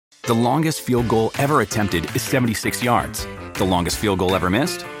The longest field goal ever attempted is 76 yards. The longest field goal ever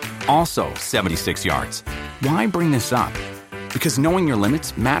missed? Also 76 yards. Why bring this up? Because knowing your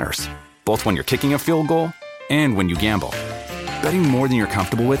limits matters, both when you're kicking a field goal and when you gamble. Betting more than you're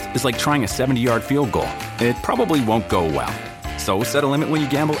comfortable with is like trying a 70-yard field goal. It probably won't go well. So set a limit when you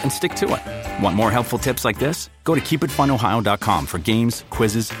gamble and stick to it. Want more helpful tips like this? Go to keepitfunohio.com for games,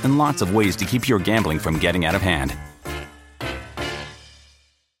 quizzes, and lots of ways to keep your gambling from getting out of hand.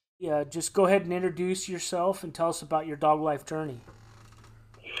 Yeah, just go ahead and introduce yourself and tell us about your dog life journey.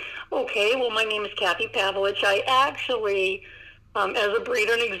 Okay, well, my name is Kathy Pavlich. I actually, as a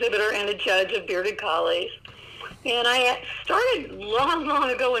breeder and exhibitor and a judge of bearded collies, and I started long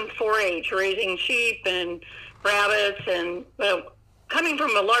ago in 4-H, raising sheep and rabbits, and coming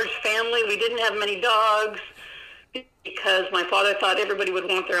from a large family, we didn't have many dogs because my father thought everybody would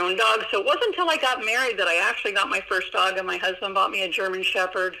want their own dog. So it wasn't until I got married that I actually got my first dog, and my husband bought me a German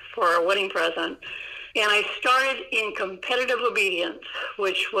Shepherd for a wedding present. And I started in competitive obedience,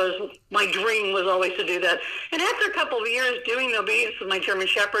 which was, my dream was always to do that. And after a couple of years doing the obedience with my German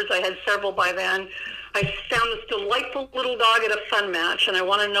Shepherds, I had several by then, I found this delightful little dog at a fun match, and I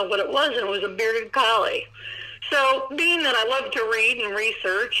wanted to know what it was, and it was a bearded collie. So being that I love to read and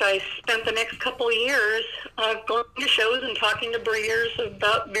research, I spent the next couple of years going to shows and talking to breeders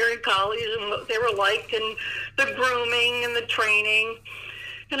about bearded collies and what they were like, and the grooming and the training.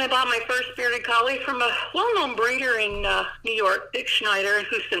 And I bought my first bearded collie from a well-known breeder in New York, Dick Schneider,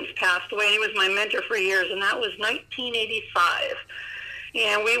 who since passed away, and he was my mentor for years, and that was 1985.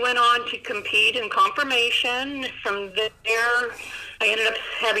 And we went on to compete in conformation. From there, I ended up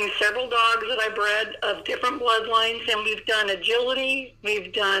having several dogs that I bred of different bloodlines, and we've done agility,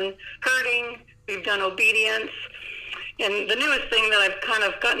 we've done herding, we've done obedience. And the newest thing that I've kind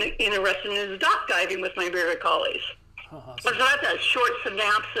of gotten interested in is dock diving with my bearded collies. So that's a short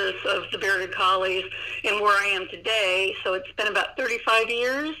synopsis of the bearded collies and where I am today. So it's been about 35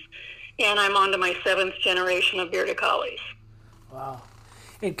 years, and I'm on to my 7th generation of bearded collies. Wow.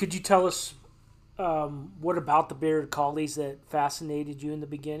 And could you tell us what about the bearded collies that fascinated you in the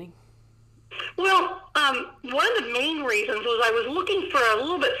beginning? Well, one of the main reasons was I was looking for a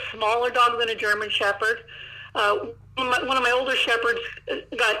little bit smaller dog than a German Shepherd. One of my older Shepherds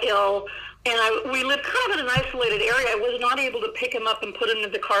got ill, and we lived kind of in an isolated area. I was not able to pick him up and put him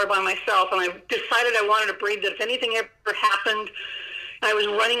in the car by myself, and I decided I wanted to breed that if anything ever happened, I was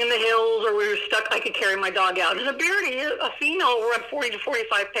running in the hills or we were stuck, I could carry my dog out. And a beardie, a female, around 40 to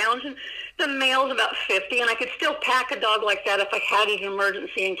 45 pounds, and the male's about 50, and I could still pack a dog like that if I had an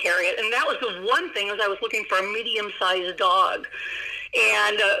emergency and carry it. And that was the one thing, as I was looking for a medium-sized dog.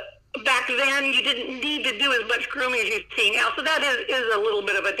 And back then, you didn't need to do as much grooming as you see now. So that is a little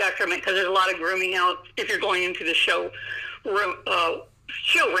bit of a detriment because there's a lot of grooming out if you're going into the show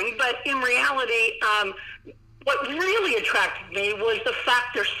ring. But in reality, what really attracted me was the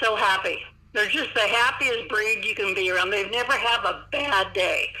fact they're so happy. They're just the happiest breed you can be around. They never have a bad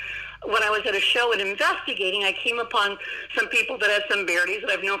day. When I was at a show and investigating, I came upon some people that had some beardies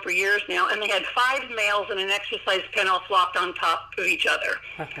that I've known for years now, and they had 5 males in an exercise pen all flopped on top of each other.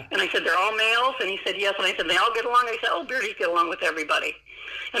 And I said, they're all males? And he said, yes. And I said, they all get along? And he said, oh, beardies get along with everybody.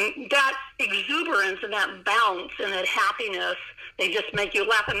 And that exuberance and that bounce and that happiness, they just make you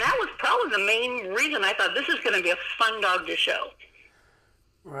laugh. And that was probably the main reason I thought this is going to be a fun dog to show.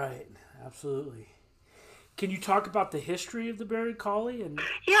 Right, absolutely. Can you talk about the history of the bearded collie?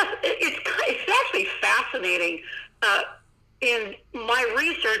 Yes, it's actually fascinating. In my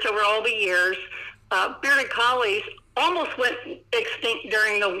research over all the years, bearded collies almost went extinct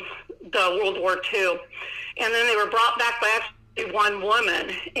during the World War II. And then they were brought back by actually one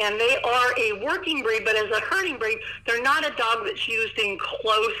woman. And they are a working breed, but as a herding breed, they're not a dog that's used in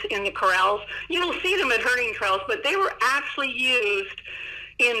close in the corrals. You'll see them at herding trails, but they were actually used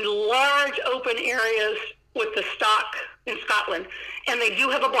in large open areas with the stock in Scotland. And they do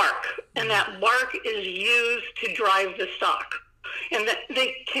have a bark, and that bark is used to drive the stock. And that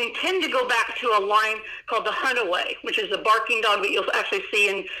they can tend to go back to a line called the Huntaway, which is a barking dog that you'll actually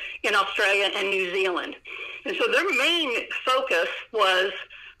see in Australia and New Zealand. And so their main focus was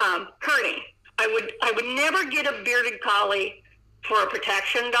herding. I would never get a bearded collie for a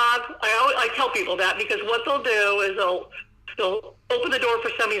protection dog. I tell people that because what they'll do is they'll open the door for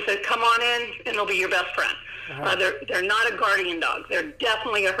somebody and say, come on in, and they'll be your best friend. They're not a guardian dog. They're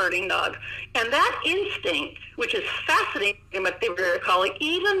definitely a herding dog. And that instinct, which is fascinating about the bearded collie,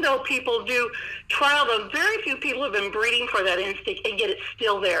 even though people do trial them, very few people have been breeding for that instinct, and yet it's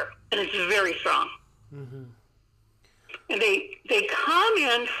still there, and it's very strong. Mm-hmm. And they come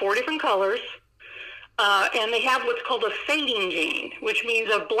in 4 different colors. and they have what's called a fading gene, which means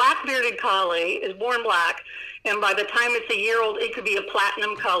a black bearded collie is born black, and by the time it's a year old, it could be a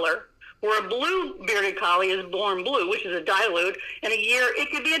platinum color. Where a blue bearded collie is born blue, which is a dilute, in a year it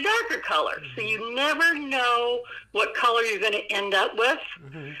could be a darker color. So you never know what color you're going to end up with.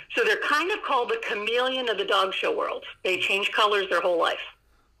 Mm-hmm. So they're kind of called the chameleon of the dog show world. They change colors their whole life.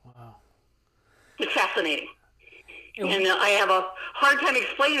 Wow. It's fascinating. And I have a hard time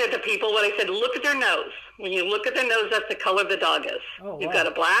explaining it to people when I said, look at their nose. When you look at their nose, that's the color the dog is. Oh, wow. You've got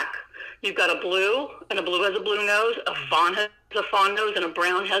a black, you've got a blue, and a blue has a blue nose, a fawn has a fawn nose, and a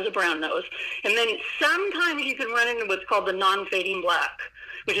brown has a brown nose. And then sometimes you can run into what's called the non-fading black,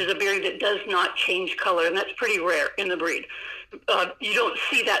 which is a beard that does not change color, and that's pretty rare in the breed. You don't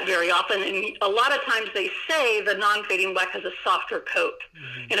see that very often, and a lot of times they say the non-fading black has a softer coat,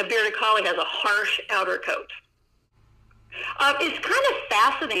 and a bearded collie has a harsh outer coat. It's kind of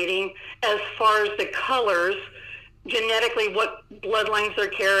fascinating as far as the colors, genetically, what bloodlines they're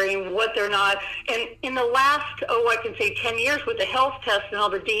carrying, what they're not. And in the last, I can say 10 years with the health test and all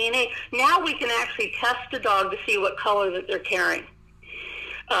the DNA, now we can actually test a dog to see what color that they're carrying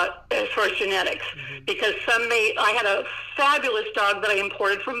as far as genetics. Mm-hmm. Because I had a fabulous dog that I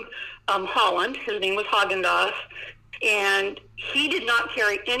imported from Holland. His name was Haagen-Dazs, and he did not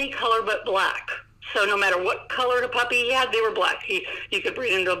carry any color but black. So no matter what color the puppy he had, they were black. You could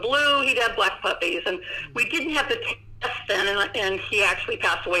breed into a blue, he'd have black puppies. And we didn't have to test then, and he actually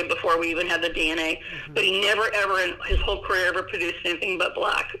passed away before we even had the DNA. Mm-hmm. But he never, ever, in his whole career, ever produced anything but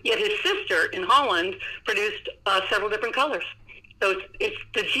black. Yet his sister in Holland produced several different colors. So it's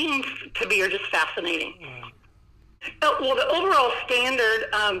the genes, to me, are just fascinating. Mm-hmm. Well, the overall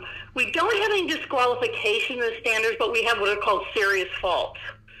standard, we don't have any disqualification in the standards, but we have what are called serious faults.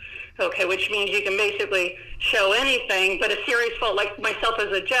 Okay, which means you can basically show anything, but a serious fault, like myself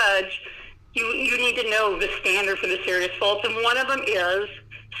as a judge, you need to know the standard for the serious faults, and one of them is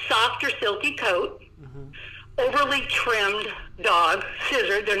soft or silky coat, overly trimmed dog,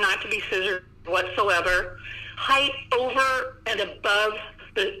 scissored, they're not to be scissored whatsoever, height over and above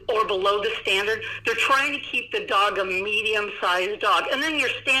or below the standard. They're trying to keep the dog a medium-sized dog. And then your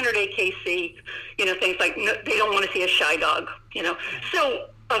standard AKC, things like they don't want to see a shy dog, So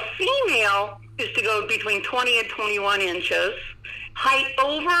a female is to go between 20 and 21 inches. Height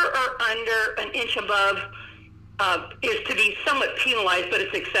over or under an inch above is to be somewhat penalized, but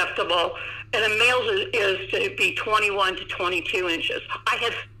it's acceptable. And a male is to be 21 to 22 inches. I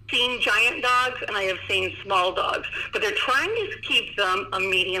have seen giant dogs and I have seen small dogs, but they're trying to keep them a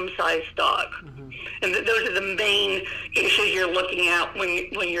medium-sized dog. Mm-hmm. And those are the main issues you're looking at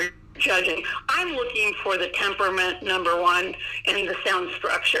when you're judging. I'm looking for the temperament, number one, and the sound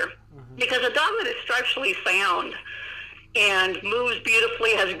structure. Mm-hmm. Because a dog that is structurally sound and moves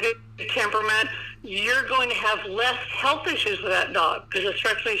beautifully, has a good temperament, you're going to have less health issues with that dog because a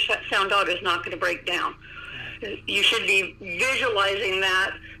structurally sound dog is not going to break down. You should be visualizing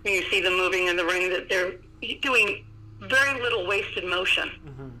that when you see them moving in the ring, that they're doing very little wasted motion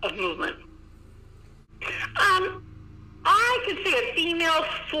of movement. I could see a female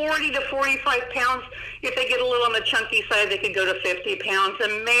 40 to 45 pounds. If they get a little on the chunky side, they could go to 50 pounds.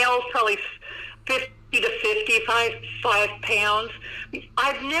 And males probably 50 to 55 pounds.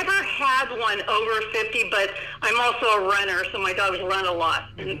 I've never had one over 50, but I'm also a runner, so my dogs run a lot.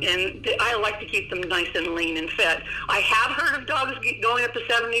 And I like to keep them nice and lean and fit. I have heard of dogs going up to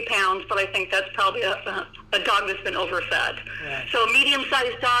 70 pounds, but I think that's probably a dog that's been overfed. Right. So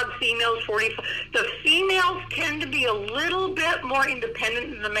medium-sized dog, females 45. The females tend to be a little bit more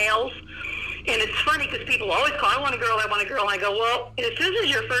independent than the males. And it's funny because people always call, I want a girl. And I go, well, if this is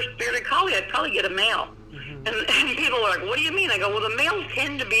your first bearded collie, I'd probably get a male. Mm-hmm. And people are like, what do you mean? I go, well, the males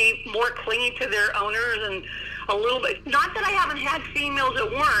tend to be more clingy to their owners and a little bit. Not that I haven't had females that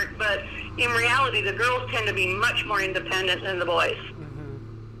weren't, but in reality, the girls tend to be much more independent than the boys.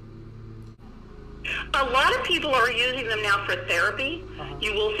 Mm-hmm. A lot of people are using them now for therapy. Uh-huh.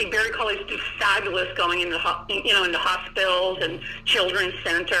 You will see bearded collies do fabulous going into hospitals and children's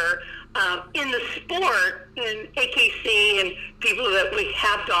center. In the sport, in AKC and people that we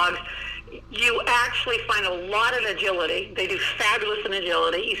have dogs, you actually find a lot of agility. They do fabulous in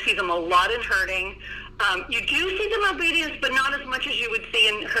agility. You see them a lot in herding. You do see them obedience, but not as much as you would see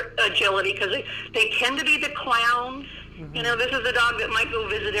in agility because they tend to be the clowns. Mm-hmm. This is a dog that might go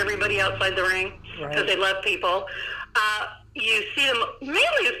visit everybody outside the ring because they love people. You see them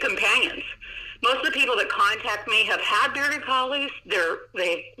mainly as companions. Most of the people that contact me have had bearded collies.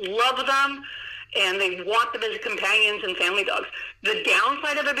 They love them, and they want them as companions and family dogs. The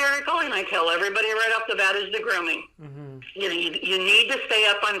downside of a bearded collie, and I tell everybody right off the bat, is the grooming. Mm-hmm. You need to stay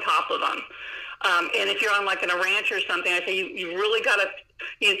up on top of them. And if you're on like in a ranch or something, I say you really got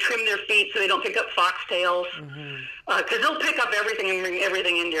to trim their feet so they don't pick up foxtails, because they'll pick up everything and bring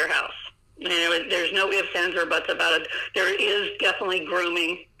everything into your house. There's no ifs, ands, or buts about it. There is definitely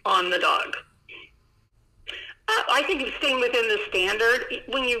grooming on the dog. I think it's staying within the standard.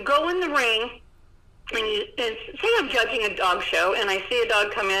 When you go in the ring, and say I'm judging a dog show, and I see a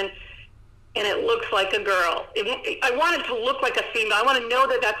dog come in, and it looks like a girl. I want it to look like a female. I want to know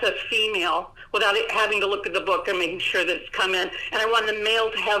that that's a female without having to look at the book and making sure that it's come in. And I want the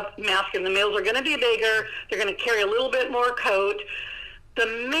male to have masculine. The males are going to be bigger. They're going to carry a little bit more coat. The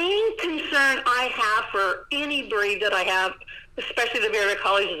main concern I have for any breed that I have, especially the Bearded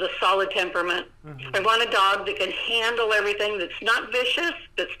Collies, is a solid temperament. I want a dog that can handle everything, that's not vicious,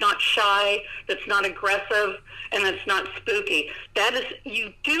 that's not shy, that's not aggressive, and that's not spooky.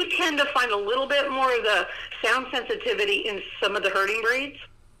 You do tend to find a little bit more of the sound sensitivity in some of the herding breeds.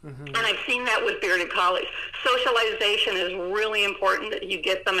 And I've seen that with Bearded Collies. Socialization is really important, that you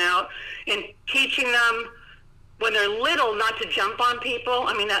get them out and teaching them when they're little not to jump on people.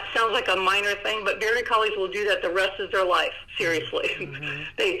 I mean, that sounds like a minor thing, but Bearded Collies will do that the rest of their life, seriously.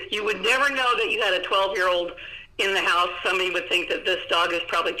 You would never know that you had a 12-year-old in the house. Somebody would think that this dog is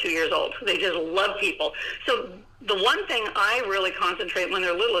probably 2 years old. They just love people. So the one thing I really concentrate when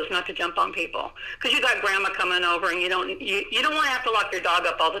they're little is not to jump on people, because you got grandma coming over, and you don't want to have to lock your dog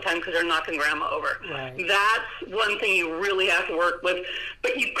up all the time because they're knocking grandma over. Right. That's one thing you really have to work with.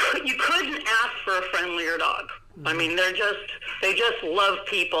 But you couldn't ask for a friendlier dog. I mean, they just love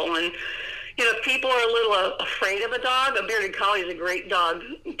people, and if people are a little afraid of a dog, a Bearded Collie is a great dog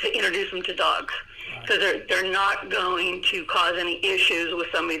to introduce them to dogs, because they're not going to cause any issues with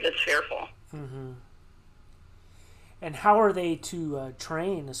somebody that's fearful. And how are they to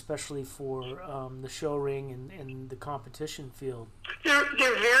train, especially for the show ring and the competition field? They're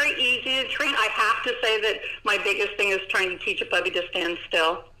very easy to train. I have to say that my biggest thing is trying to teach a puppy to stand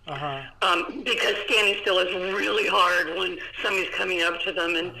still. Because standing still is really hard when somebody's coming up to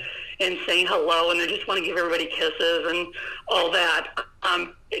them and saying hello, and they just want to give everybody kisses and all that.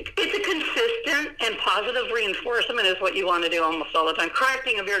 It's a consistent and positive reinforcement is what you want to do almost all the time.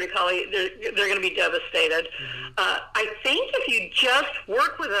 Correcting a Bearded Collie, they're going to be devastated. I think if you just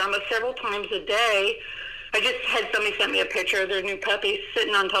work with them several times a day. I just had somebody send me a picture of their new puppy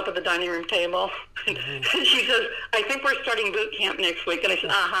sitting on top of the dining room table. And she says, I think we're starting boot camp next week. And I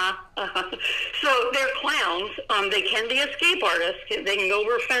said, So they're clowns. They can be escape artists. They can go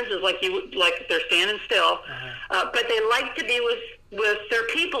over fences like they're standing still. But they like to be with their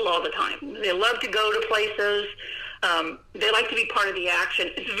people all the time. They love to go to places. They like to be part of the action.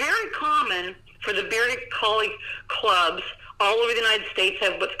 It's very common for the Bearded Collie clubs all over the United States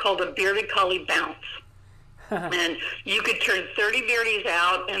have what's called a Bearded Collie bounce. And you could turn 30 Beardies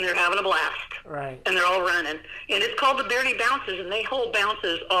out, and they're having a blast. Right. And they're all running. And it's called the Beardie Bounces, and they hold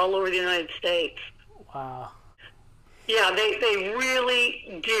bounces all over the United States. Wow. Yeah, they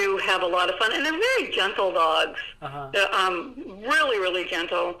really do have a lot of fun. And they're very gentle dogs. They're really, really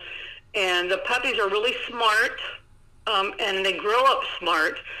gentle. And the puppies are really smart, and they grow up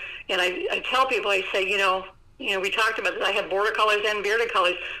smart. And I tell people, I say, we talked about this. I have Border Collies and Bearded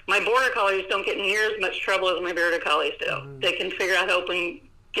Collies. My Border Collies don't get near as much trouble as my Bearded Collies do. They can figure out how to open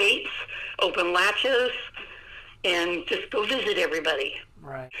gates, open latches, and just go visit everybody.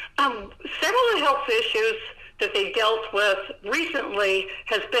 Right. Several of the health issues that they dealt with recently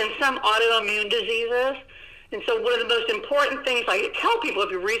has been some autoimmune diseases. And so one of the most important things I tell people,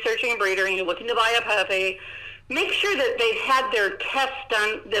 if you're researching a breeder and you're looking to buy a puppy, make sure that they've had their tests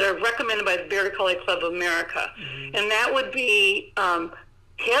done that are recommended by the Bearded Collie Club of America. And that would be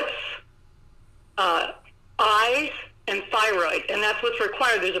hips, eyes, and thyroid. And that's what's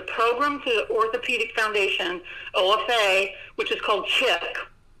required. There's a program through the Orthopedic Foundation, OFA, which is called CHIC.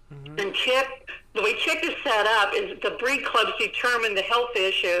 And CHIC, the way CHIC is set up is the breed clubs determine the health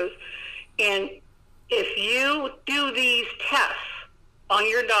issues. And if you do these tests on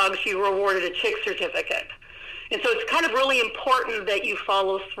your dogs, you're rewarded a CHIC certificate. And so it's kind of really important that you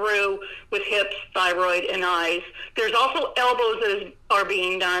follow through with hips, thyroid, and eyes. There's also elbows that are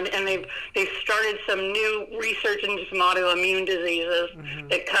being done, and they've started some new research into some autoimmune diseases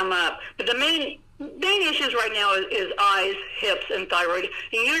that come up. But the main issues right now is eyes, hips, and thyroid.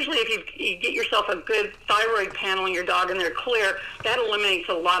 And usually if you get yourself a good thyroid panel in your dog and they're clear, that eliminates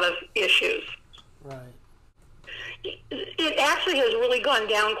a lot of issues. Right. It actually has really gone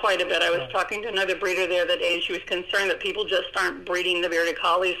down quite a bit. I was talking to another breeder the other day, and she was concerned that people just aren't breeding the Bearded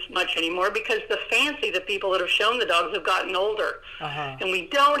Collies much anymore because the people that have shown the dogs have gotten older. And we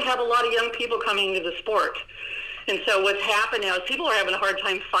don't have a lot of young people coming into the sport. And so what's happened now is people are having a hard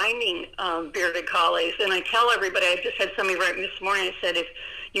time finding bearded collies. And I tell everybody, I just had somebody write me this morning, I said, if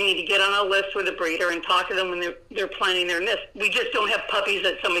you need to get on a list with a breeder and talk to them when they're planning their nest. We just don't have puppies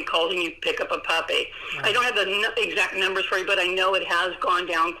that somebody calls and you pick up a puppy. Right. I don't have the exact numbers for you, but I know it has gone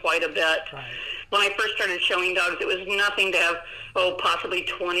down quite a bit. Right. When I first started showing dogs, it was nothing to have, possibly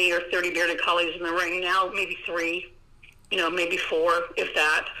 20 or 30 bearded collies in the ring. Now maybe 3. Maybe 4, if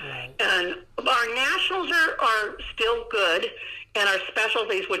that. Right. And our nationals are still good, and our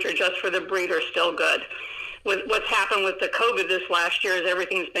specialties, which are just for the breed, are still good. With what's happened with the COVID this last year is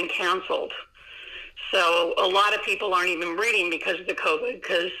everything's been canceled. So a lot of people aren't even breeding because of the COVID,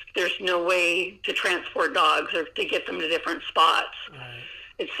 because there's no way to transport dogs or to get them to different spots. Right.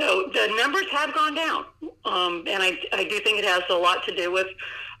 And so the numbers have gone down, and I do think it has a lot to do with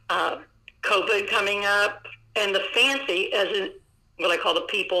COVID coming up. And the fancy, as in what I call the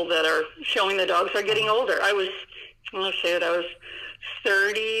people that are showing the dogs, are getting older. I was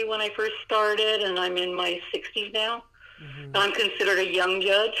 30 when I first started, and I'm in my 60s now. Mm-hmm. I'm considered a young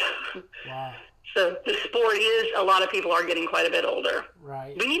judge. Wow. So the sport is, a lot of people are getting quite a bit older.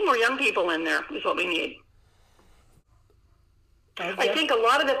 Right. We need more young people in there, is what we need. I think a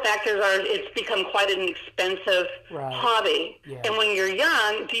lot of the factors are it's become quite an expensive hobby. Yeah. And when you're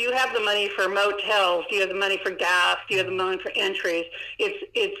young, do you have the money for motels? Do you have the money for gas? Do you have the money for entries?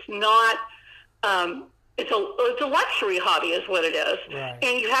 It's not, it's a luxury hobby is what it is. Right.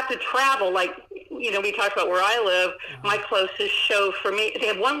 And you have to travel. Like, we talked about where I live. Uh-huh. My closest show for me, they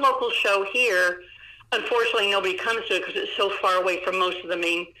have one local show here. Unfortunately, nobody comes to it because it's so far away from most of the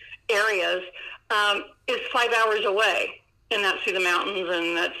main areas. It's 5 hours away. And that's through the mountains,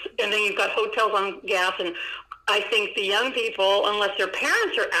 and then you've got hotels on gas. And I think the young people, unless their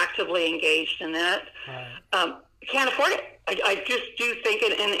parents are actively engaged in that, can't afford it. I just do think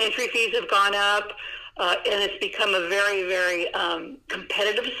it, and entry fees have gone up, and it's become a very, very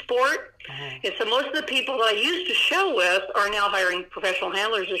competitive sport. And so most of the people that I used to show with are now hiring professional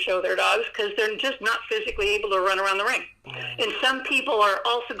handlers to show their dogs because they're just not physically able to run around the ring. Right. And some people are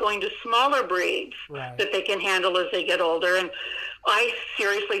also going to smaller breeds that they can handle as they get older. And I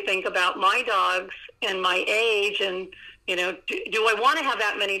seriously think about my dogs and my age and, do I want to have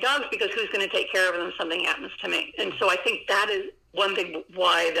that many dogs because who's going to take care of them if something happens to me? And so I think that is one thing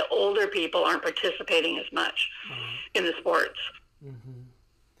why the older people aren't participating as much in the sports. Mm-hmm.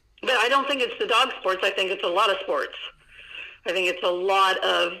 But I don't think it's the dog sports. I think it's a lot of sports. I think it's a lot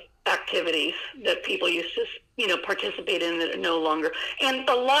of activities that people used to, participate in that are no longer. And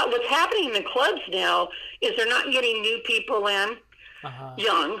what's happening in the clubs now is they're not getting new people in,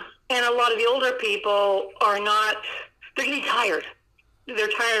 young, and a lot of the older people they're getting tired. They're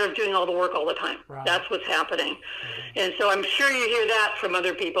tired of doing all the work all the time. Right. That's what's happening. Mm-hmm. And so I'm sure you hear that from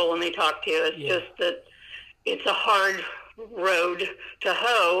other people when they talk to you. It's just that it's a hard road to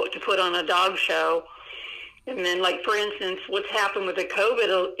hoe to put on a dog show. And then, like, for instance, what's happened with the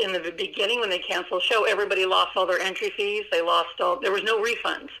COVID in the beginning when they canceled the show, everybody lost all their entry fees. There was no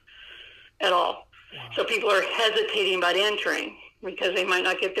refunds at all. Wow. So people are hesitating about entering because they might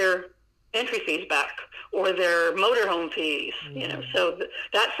not get their entry fees back or their motorhome fees, So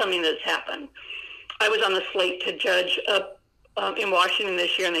that's something that's happened. I was on the slate to judge in Washington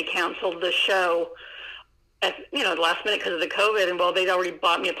this year, and they canceled the show at the last minute because of the COVID, and they'd already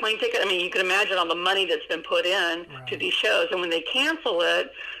bought me a plane ticket. I mean, you can imagine all the money that's been put in to these shows, and when they cancel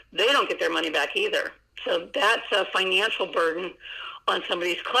it, they don't get their money back either. So that's a financial burden on some of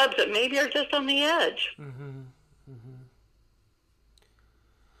these clubs that maybe are just on the edge. Mm-hmm. Mm-hmm.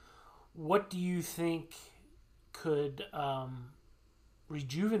 What do you think could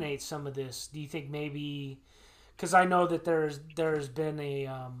rejuvenate some of this? Do you think maybe, because I know that there's been a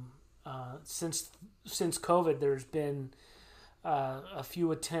since COVID, there's been a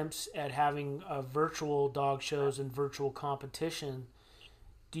few attempts at having virtual dog shows and virtual competition.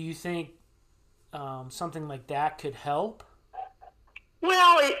 Do you think something like that could help?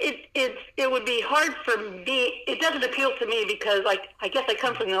 Well, it would be hard for me. It doesn't appeal to me because I guess I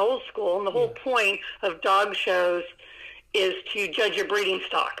come from the old school, and the whole point of dog shows is to judge your breeding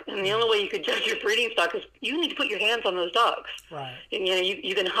stock. And the only way you could judge your breeding stock is you need to put your hands on those dogs. Right. And,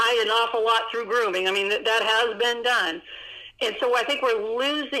 you can hide an awful lot through grooming. I mean, that has been done. And so I think we're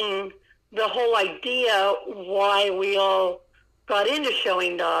losing the whole idea why we all got into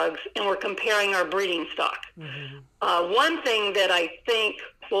showing dogs, and we're comparing our breeding stock. Mm-hmm. One thing that I think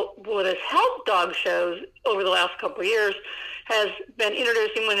what has helped dog shows over the last couple of years has been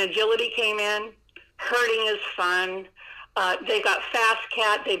introducing when agility came in. Herding is fun. They've got Fast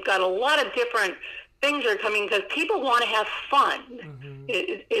Cat. They've got a lot of different things that are coming because people want to have fun. Mm-hmm.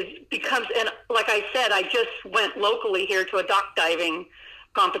 It becomes, and like I said, I just went locally here to a dock diving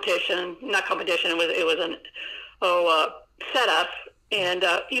competition, not competition, it was an setup. And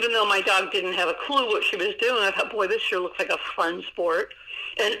even though my dog didn't have a clue what she was doing, I thought, boy, this sure looks like a fun sport.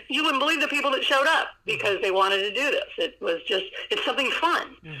 And you wouldn't believe the people that showed up because they wanted to do this. It's something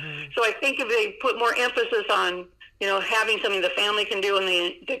fun. So I think if they put more emphasis on, having something the family can do and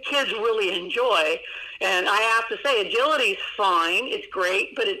the kids really enjoy. And I have to say, agility's fine. It's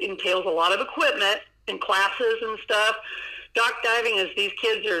great, but it entails a lot of equipment and classes and stuff. Dock diving is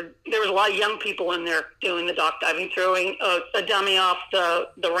there was a lot of young people in there doing the dock diving, throwing a dummy off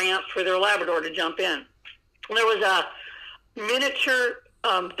the ramp for their Labrador to jump in. And there was a miniature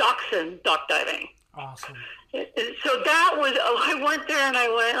dachshund dock diving. Awesome. So that was, I went there and I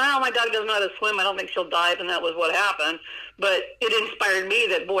went, my dog doesn't know how to swim. I don't think she'll dive, and that was what happened. But it inspired me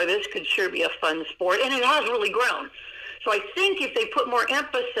that, boy, this could sure be a fun sport, and it has really grown. So I think if they put more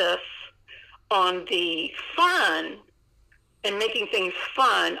emphasis on the fun and making things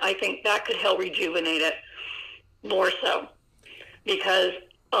fun, I think that could help rejuvenate it more so. Because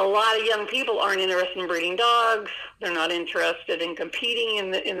a lot of young people aren't interested in breeding dogs. They're not interested in competing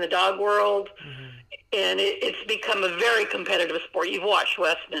in the dog world. And it's become a very competitive sport. You've watched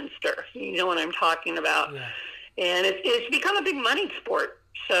Westminster. You know what I'm talking about. Yeah. And it's become a big money sport.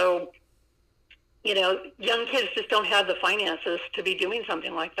 So, young kids just don't have the finances to be doing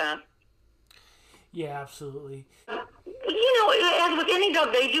something like that. Yeah, absolutely. As with any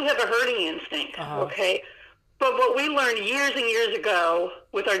dog, they do have a herding instinct, okay? But what we learned years and years ago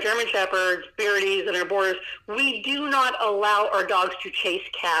with our German Shepherds, Beardies, and our Borders, we do not allow our dogs to chase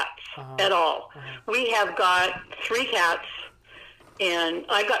cats at all. We have got 3 cats, and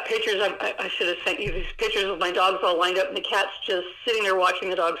I've got pictures. I should have sent you these pictures of my dogs all lined up, and the cats just sitting there watching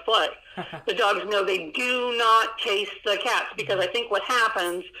the dogs play. The dogs know they do not chase the cats, because I think what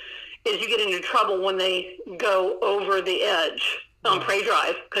happens is you get into trouble when they go over the edge on prey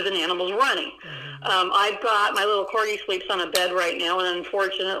drive because an animal's running. I've got my little Corgi sleeps on a bed right now, and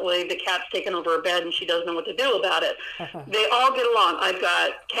unfortunately the cat's taken over her bed and she doesn't know what to do about it. They all get along. I've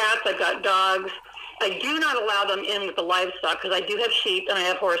got cats, I've got dogs. I do not allow them in with the livestock because I do have sheep and I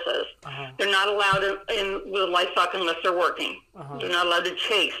have horses. They're not allowed in with livestock unless they're working. They're not allowed to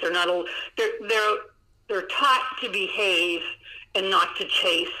chase. They're taught to behave and not to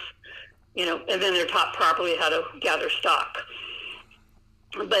chase, and then they're taught properly how to gather stock.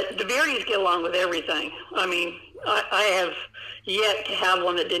 But the Beardies get along with everything. I mean, I have yet to have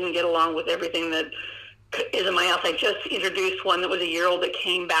one that didn't get along with everything that is in my house. I just introduced one that was a year-old that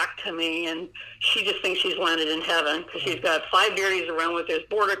came back to me, and she just thinks she's landed in heaven because she's got 5 Beardies around with. There's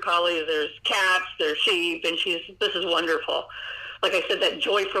Border Collies, there's cats, there's sheep, and this is wonderful. Like I said, that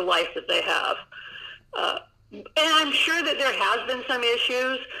joy for life that they have. And I'm sure that there has been some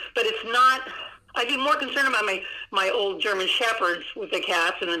issues, but it's not. I'd be more concerned about my old German Shepherds with the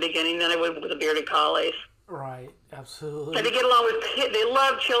cats in the beginning than I would with the bearded collies. Right, absolutely. And they get along with kids. They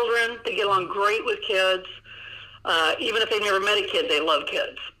love children. They get along great with kids. Even if they've never met a kid, they love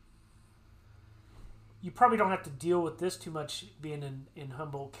kids. You probably don't have to deal with this too much being in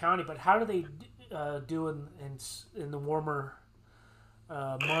Humboldt County, but how do they do in the warmer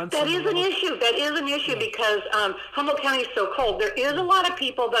months? That is an issue. Yeah. Because Humboldt County is so cold. There is a lot of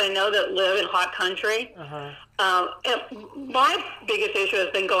people that I know that live in hot country. And my biggest issue has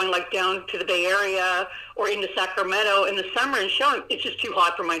been going down to the Bay Area or into Sacramento in the summer and showing it's just too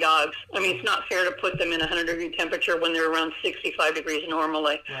hot for my dogs. I mean, it's not fair to put them in 100-degree temperature when they're around 65 degrees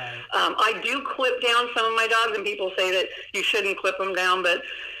normally. Right. I do clip down some of my dogs, and people say that you shouldn't clip them down, but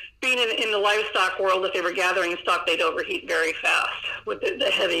being in the livestock world, if they were gathering stock, they'd overheat very fast with the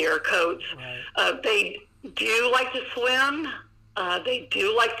heavier coats. Right. They do like to swim. They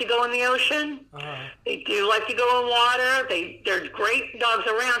do like to go in the ocean. They do like to go in water. They're great dogs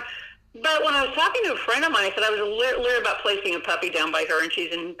around. But when I was talking to a friend of mine, I said I was leery about placing a puppy down by her, and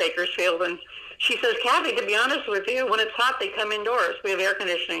she's in Bakersfield, and she says, Kathy, to be honest with you, when it's hot, they come indoors. We have air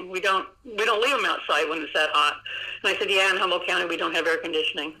conditioning. We don't leave them outside when it's that hot. And I said, yeah, in Humboldt County, we don't have air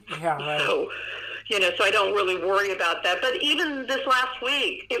conditioning. Yeah, right. So, so I don't really worry about that. But even this last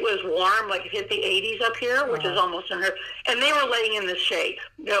week, it was warm, like it hit the 80s up here, which is almost unheard. And they were laying in the shade.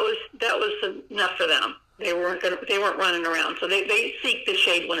 That was enough for them. They weren't running around. So they seek the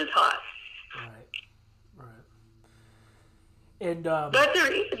shade when it's hot. And, but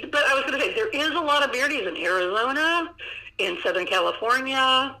I was going to say, there is a lot of Beardies in Arizona, in Southern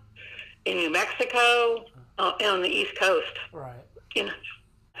California, in New Mexico, and on the East Coast. Right.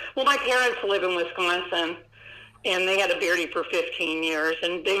 Well, my parents live in Wisconsin, and they had a Beardie for 15 years,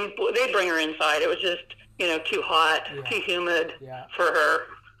 and they'd bring her inside. It was just too hot, too humid for her.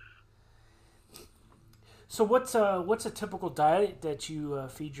 So what's a typical diet that you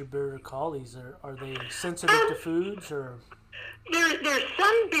feed your bearded collies? Are they sensitive to foods or? There's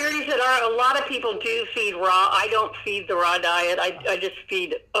some beardies that are. A lot of people do feed raw. I don't feed the raw diet. I just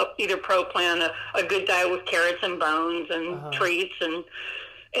feed either ProPlan, a good diet with carrots and bones and treats, and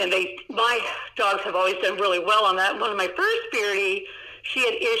my dogs have always done really well on that. One of my first beardie, she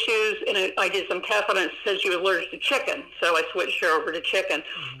had issues, and I did some tests on it and said she was allergic to chicken, so I switched her over to chicken.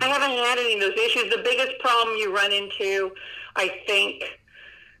 I haven't had any of those issues. The biggest problem you run into, I think,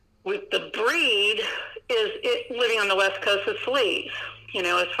 with the breed is it living on the West Coast with fleas,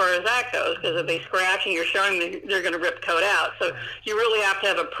 as far as that goes, because if they scratch and you're showing them, they're going to rip coat out. So you really have to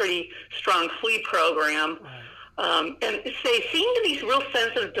have a pretty strong flea program. And they seem to be real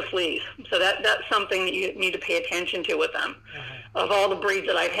sensitive to fleas. So that's something that you need to pay attention to with them. Of all the breeds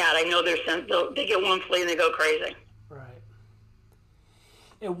that I've had, I know they get one flea and they go crazy. Right.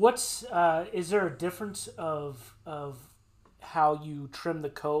 And is there a difference of how you trim the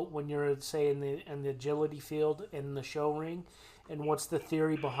coat when you're, say, in the agility field in the show ring, and what's the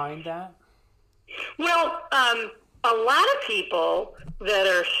theory behind that? Well, a lot of people that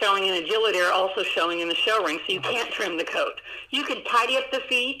are showing in agility are also showing in the show ring, so you can't trim the coat. You can tidy up the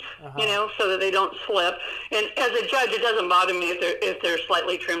feet, so that they don't slip. And as a judge, it doesn't bother me if they're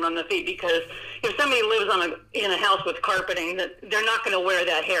slightly trimmed on the feet, because if somebody lives in a house with carpeting, they're not going to wear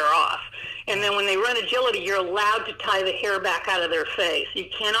that hair off. And then when they run agility, you're allowed to tie the hair back out of their face. You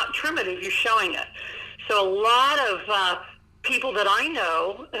cannot trim it if you're showing it. So a lot of people that I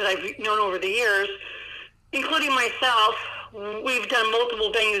know, that I've known over the years, including myself, we've done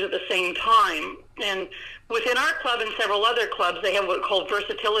multiple venues at the same time. And within our club and several other clubs, they have what's called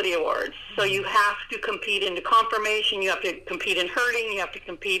versatility awards. So you have to compete into conformation, you have to compete in herding, you have to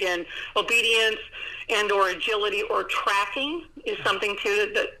compete in obedience and or agility, or tracking is something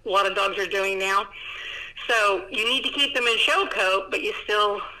too that a lot of dogs are doing now. So you need to keep them in show coat, but you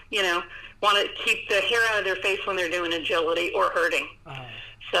still, want to keep the hair out of their face when they're doing agility or herding.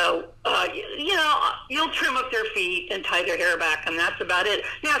 So, you'll trim up their feet and tie their hair back, and that's about it.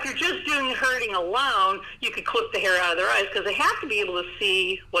 Now, if you're just doing herding alone, you could clip the hair out of their eyes, because they have to be able to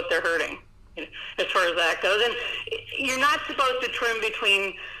see what they're herding, as far as that goes. And you're not supposed to trim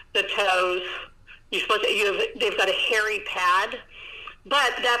between the toes. You're supposed to, they've got a hairy pad,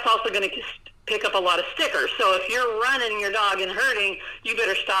 but that's also going to pick up a lot of stickers. So if you're running your dog and herding, you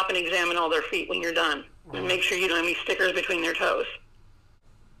better stop and examine all their feet when you're done, and make sure you don't have any stickers between their toes.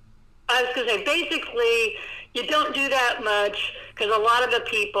 I was going to say, basically, you don't do that much, because a lot of the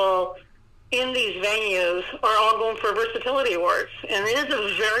people in these venues are all going for versatility awards. And it is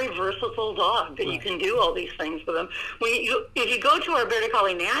a very versatile dog that you can do all these things with them. If you go to our Bearded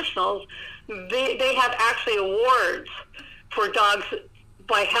Collie Nationals, they have actually awards for dogs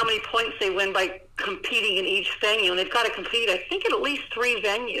by how many points they win by competing in each venue. And they've got to compete, I think, at least 3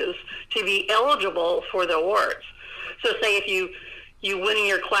 venues to be eligible for the awards. So say if you win in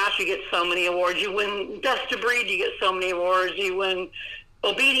your class, you get so many awards. You win best of breed, you get so many awards. You win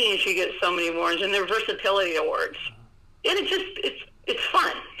obedience, you get so many awards. And they're versatility awards. And it's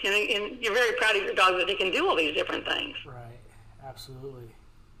fun. And you're very proud of your dog that they can do all these different things. Right, absolutely.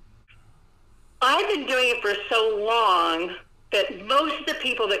 I've been doing it for so long that most of the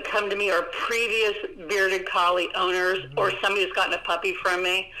people that come to me are previous Bearded Collie owners, or somebody that's gotten a puppy from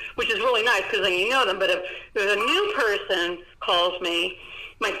me, which is really nice, because then you know them. But if there's a new person calls me,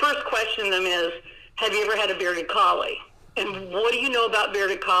 my first question to them is, have you ever had a Bearded Collie? And what do you know about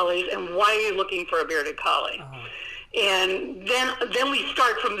Bearded Collies, and why are you looking for a Bearded Collie? And then we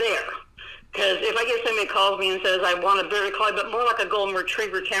start from there. Because if I get somebody that calls me and says, I want a Bearded Collie, but more like a Golden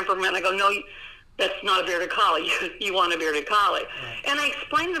Retriever temperament, I go, no, that's not a Bearded Collie. You want a Bearded Collie. And I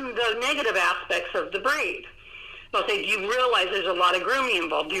explain to them the negative aspects of the breed. I'll say, do you realize there's a lot of grooming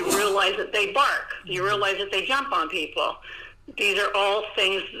involved? Do you realize that they bark? Do you realize that they jump on people? These are all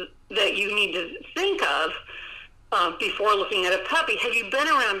things that you need to think of before looking at a puppy. Have you been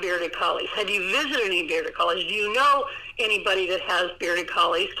around Bearded Collies? Have you visited any Bearded Collies? Do you know anybody that has Bearded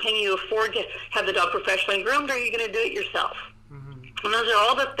Collies? Can you afford to have the dog professionally groomed, or are you going to do it yourself? And those are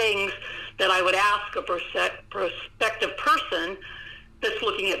all the things that I would ask a prospective person that's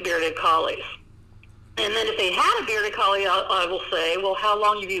looking at Bearded Collies. And then if they had a Bearded Collie, I will say, well, how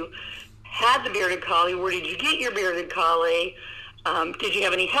long have you had the Bearded Collie? Where did you get your Bearded Collie? Did you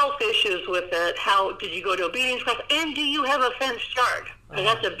have any health issues with it? How did you go to obedience class? And do you have a fenced yard? Because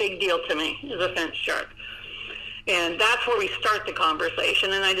that's a big deal to me, is a fenced yard. And that's where we start the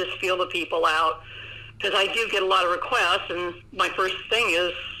conversation, and I just feel the people out, because I do get a lot of requests, and my first thing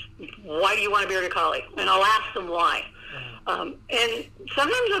is, why do you want a bearded collie? And I'll ask them why. And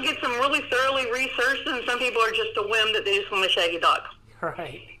sometimes they'll get some really thoroughly researched, and some people are just a whim that they just want a shaggy dog.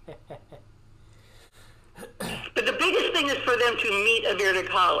 Right. But the biggest thing is for them to meet a bearded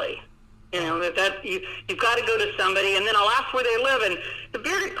collie. You've got to go to somebody, and then I'll ask where they live. And the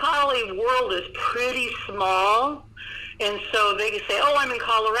bearded collie world is pretty small, and so they say, "Oh, I'm in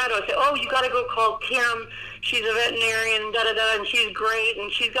Colorado." I say, "Oh, you got to go call Kim. She's a veterinarian, and she's great,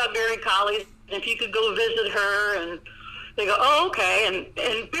 and she's got bearded collies. And if you could go visit her." And they go, "Oh, okay."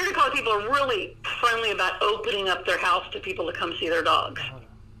 And bearded collie people are really friendly about opening up their house to people to come see their dogs.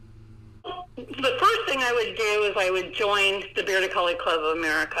 The first thing I would do is I would join the Bearded Collie Club of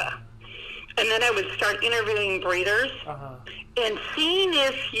America. And then I would start interviewing breeders and seeing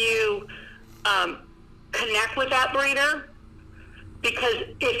if you connect with that breeder. Because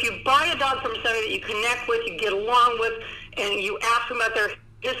if you buy a dog from somebody that you connect with, you get along with, and you ask them about their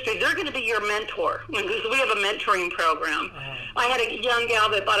history, they're going to be your mentor. Because we have a mentoring program. I had a young gal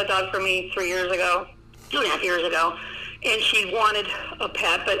that bought a dog for me 2.5 years ago. And she wanted a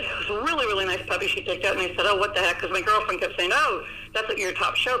pet, but it was a really, really nice puppy she picked up. And I said, "Oh, what the heck?" Because my girlfriend kept saying, "Oh, that's your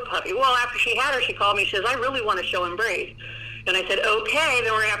top show puppy." Well, after she had her, she called me. She says, "I really want to show and breed." And I said, "Okay,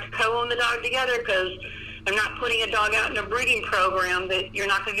 then we're going to have to co-own the dog together because I'm not putting a dog out in a breeding program that you're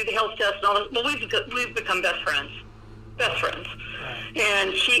not going to do the health test and all this." Well, we've become best friends.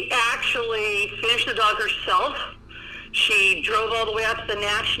 And she actually finished the dog herself. She drove all the way out to the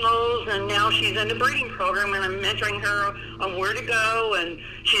Nationals, and now she's in the breeding program, and I'm mentoring her on where to go, and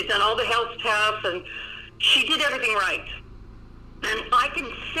she's done all the health tests, and she did everything right. And I can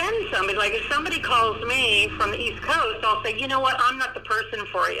send somebody, like if somebody calls me from the East Coast, I'll say, "You know what, I'm not the person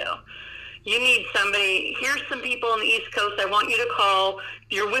for you. You need somebody. Here's some people on the East Coast I want you to call.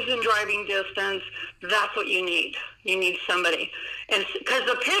 You're within driving distance. That's what you need. You need somebody." And because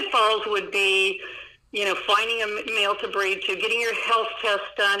the pitfalls would be, finding a male to breed to, getting your health test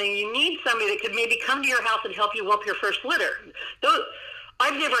done, and you need somebody that could maybe come to your house and help you whelp your first litter.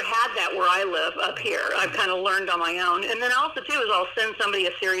 I've never had that where I live up here. I've kind of learned on my own. And then also, too, is I'll send somebody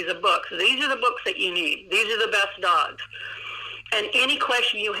a series of books. These are the books that you need. These are the best dogs. And any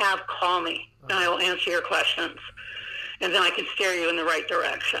question you have, call me, and I will answer your questions. And then I can steer you in the right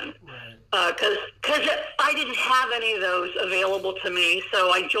direction. Because I didn't have any of those available to me,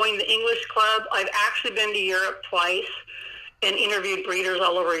 so I joined the English club. I've actually been to Europe twice and interviewed breeders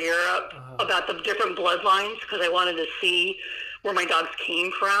all over Europe about the different bloodlines because I wanted to see where my dogs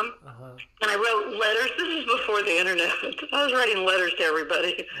came from. And I wrote letters. This is before the internet. I was writing letters to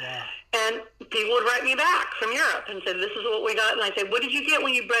everybody. And people would write me back from Europe and say, "This is what we got." And I say, "What did you get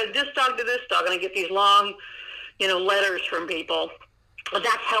when you bred this dog to this dog?" And I get these long, letters from people. But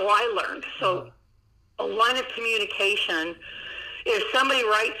that's how I learned. So a line of communication, if somebody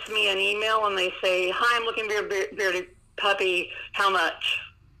writes me an email and they say, "Hi, I'm looking for your bearded puppy, how much?"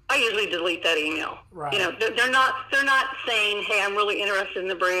 I usually delete that email. Right. They're not saying, "Hey, I'm really interested in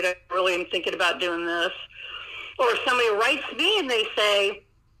the breed. I really am thinking about doing this." Or if somebody writes me and they say,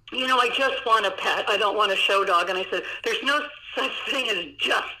 "I just want a pet. I don't want a show dog." And I said, "There's no such thing as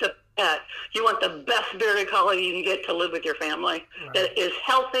just a pet. You want the best bearded collie you can get to live with your family that is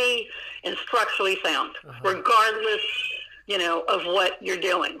healthy and structurally sound, regardless, of what you're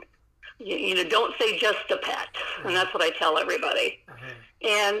doing. Don't say just a pet." And that's what I tell everybody.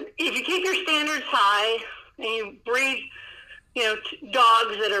 And if you keep your standards high and you breed,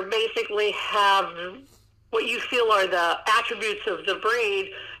 dogs that are basically have what you feel are the attributes of the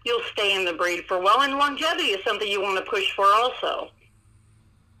breed, you'll stay in the breed for a while. And longevity is something you want to push for also.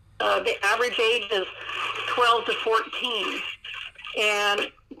 The average age is 12 to 14.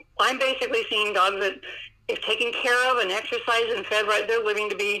 And I'm basically seeing dogs that, if taken care of and exercised and fed right, they're living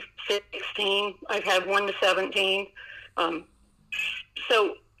to be 16. I've had 1 to 17.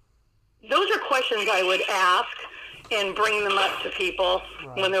 So those are questions I would ask and bring them up to people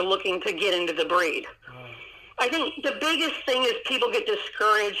when they're looking to get into the breed. I think the biggest thing is people get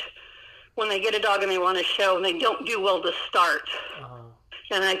discouraged when they get a dog and they want to show and they don't do well to start.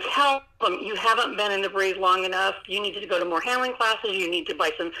 And I tell them, you haven't been in the breed long enough. You need to go to more handling classes. You need to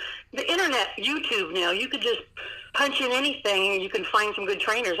buy some. The internet, YouTube now, you could just punch in anything and you can find some good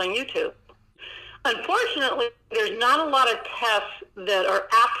trainers on YouTube. Unfortunately, there's not a lot of tests that are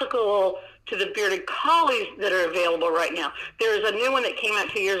applicable to the bearded collies that are available right now. There's a new one that came out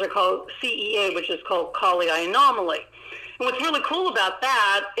 2 years ago called CEA, which is called Collie Anomaly. And what's really cool about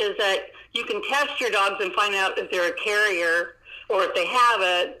that is that you can test your dogs and find out if they're a carrier or if they have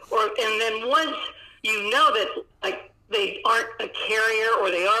it, and then once you know that, like, they aren't a carrier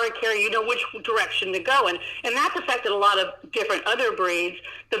or they are a carrier, you know which direction to go. And that's affected a lot of different other breeds.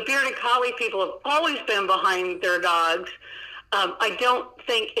 The bearded collie people have always been behind their dogs. I don't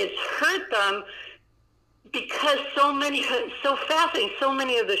think it's hurt them because so fascinating, so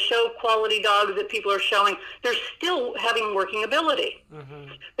many of the show quality dogs that people are showing, they're still having working ability. Mm-hmm.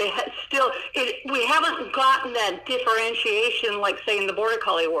 We haven't gotten that differentiation like, say, in the Border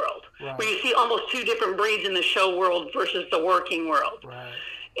Collie world, right, where you see almost two different breeds in the show world versus the working world. Right.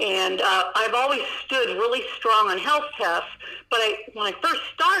 And I've always stood really strong on health tests, but when I first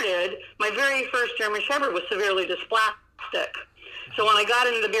started, my very first German Shepherd was severely dysplastic. So when I got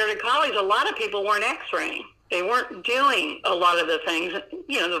into the bearded collies, a lot of people weren't x-raying. They weren't doing a lot of the things,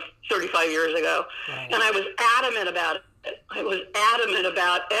 35 years ago. Right. And I was adamant about it. I was adamant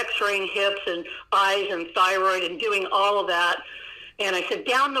about x-raying hips and eyes and thyroid and doing all of that. And I said,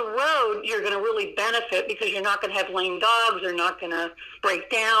 down the road, you're going to really benefit because you're not going to have lame dogs. They're not going to break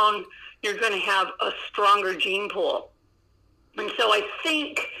down. You're going to have a stronger gene pool. And so I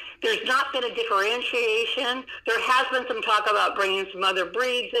think there's not been a differentiation. There has been some talk about bringing some other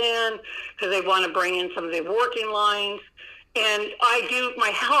breeds in because they want to bring in some of the working lines. And I do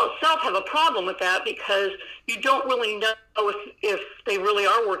myself have a problem with that because you don't really know if they really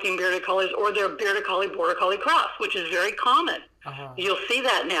are working bearded collies or they're bearded collie, border collie cross, which is very common. Uh-huh. You'll see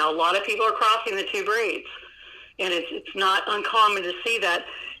that now. A lot of people are crossing the two breeds, and it's not uncommon to see that.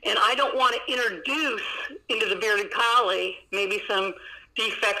 And I don't want to introduce into the bearded collie maybe some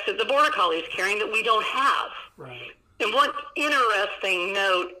defects that the border collie is carrying that we don't have. Right. And one interesting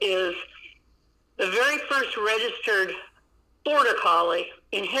note is the very first registered border collie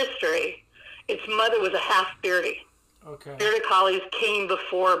in history, its mother was a half beardy. Okay. Bearded collies came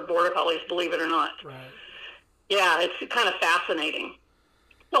before border collies, believe it or not. Right. Yeah, it's kind of fascinating.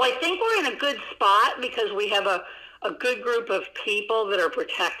 So I think we're in a good spot because we have a good group of people that are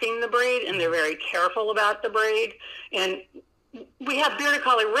protecting the breed, and they're very careful about the breed. And we have bearded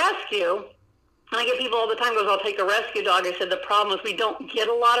collie rescue, and I get people all the time goes, I'll take a rescue dog. I said, the problem is we don't get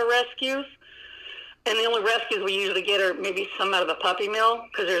a lot of rescues, and the only rescues we usually get are maybe some out of a puppy mill,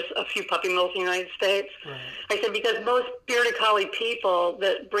 because there's a few puppy mills in the United States. Right. I said, because most bearded collie people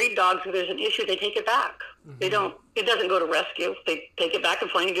that breed dogs, if there's an issue, they take it back. Mm-hmm. It doesn't go to rescue. They take it back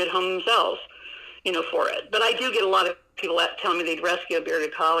and find a good home themselves, for it. But I do get a lot of people that tell me they'd rescue a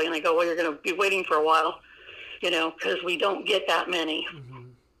bearded collie, and I go, well, you're going to be waiting for a while, because we don't get that many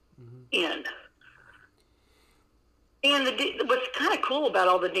in. And what's kind of cool about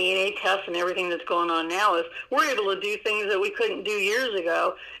all the DNA tests and everything that's going on now is we're able to do things that we couldn't do years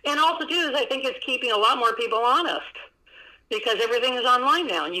ago. And also, too, is I think it's keeping a lot more people honest because everything is online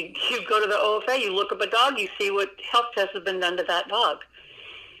now. And you go to the OFA, you look up a dog, you see what health tests have been done to that dog.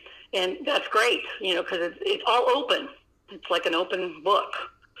 And that's great, because it's all open. It's like an open book.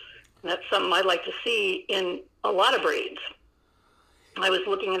 And that's something I'd like to see in a lot of breeds. I was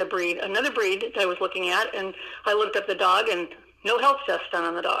looking at another breed that I was looking at, and I looked up the dog, and no health test done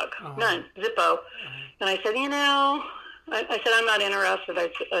on the dog. Uh-huh. None. Zippo. Uh-huh. And I said, I said, I'm not interested.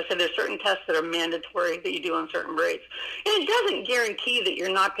 I said, there's certain tests that are mandatory that you do on certain breeds. And it doesn't guarantee that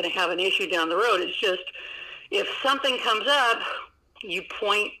you're not going to have an issue down the road. It's just, if something comes up, you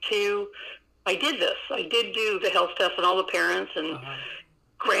point to, I did this. I did do the health test on all the parents and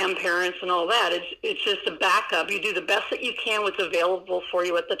grandparents and all that. It's just a backup. You do the best that you can what's available for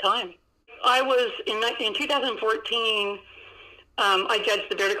you at the time. I was, in 2014, I judged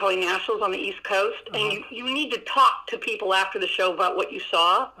the Bearded Collie Nationals on the East Coast, and you need to talk to people after the show about what you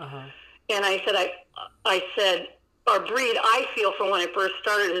saw. And I said, our breed, I feel, from when I first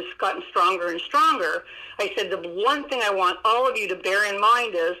started, has gotten stronger and stronger. I said, the one thing I want all of you to bear in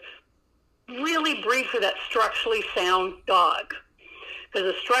mind is really breed for that structurally sound dog.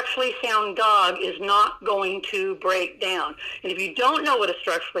 Because a structurally sound dog is not going to break down. And if you don't know what a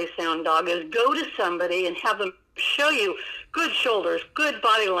structurally sound dog is, go to somebody and have them show you good shoulders, good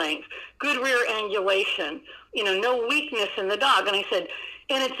body length, good rear angulation, no weakness in the dog. And I said,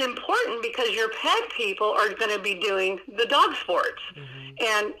 and it's important because your pet people are going to be doing the dog sports.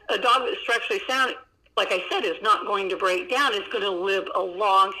 And a dog that's structurally sound, like I said, is not going to break down. It's going to live a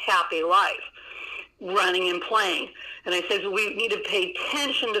long, happy life, running and playing. And I said, we need to pay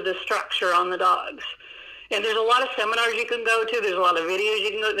attention to the structure on the dogs. And there's a lot of seminars you can go to. There's a lot of videos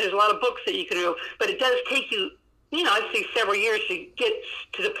you can go to. There's a lot of books that you can do. But it does take you, I'd say several years to get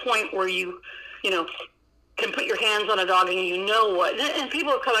to the point where you, can put your hands on a dog and you know what. And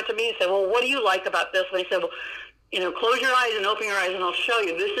people have come up to me and say, well, what do you like about this? And I said, well, close your eyes and open your eyes and I'll show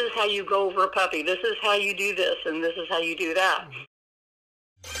you. This is how you go over a puppy. This is how you do this and this is how you do that.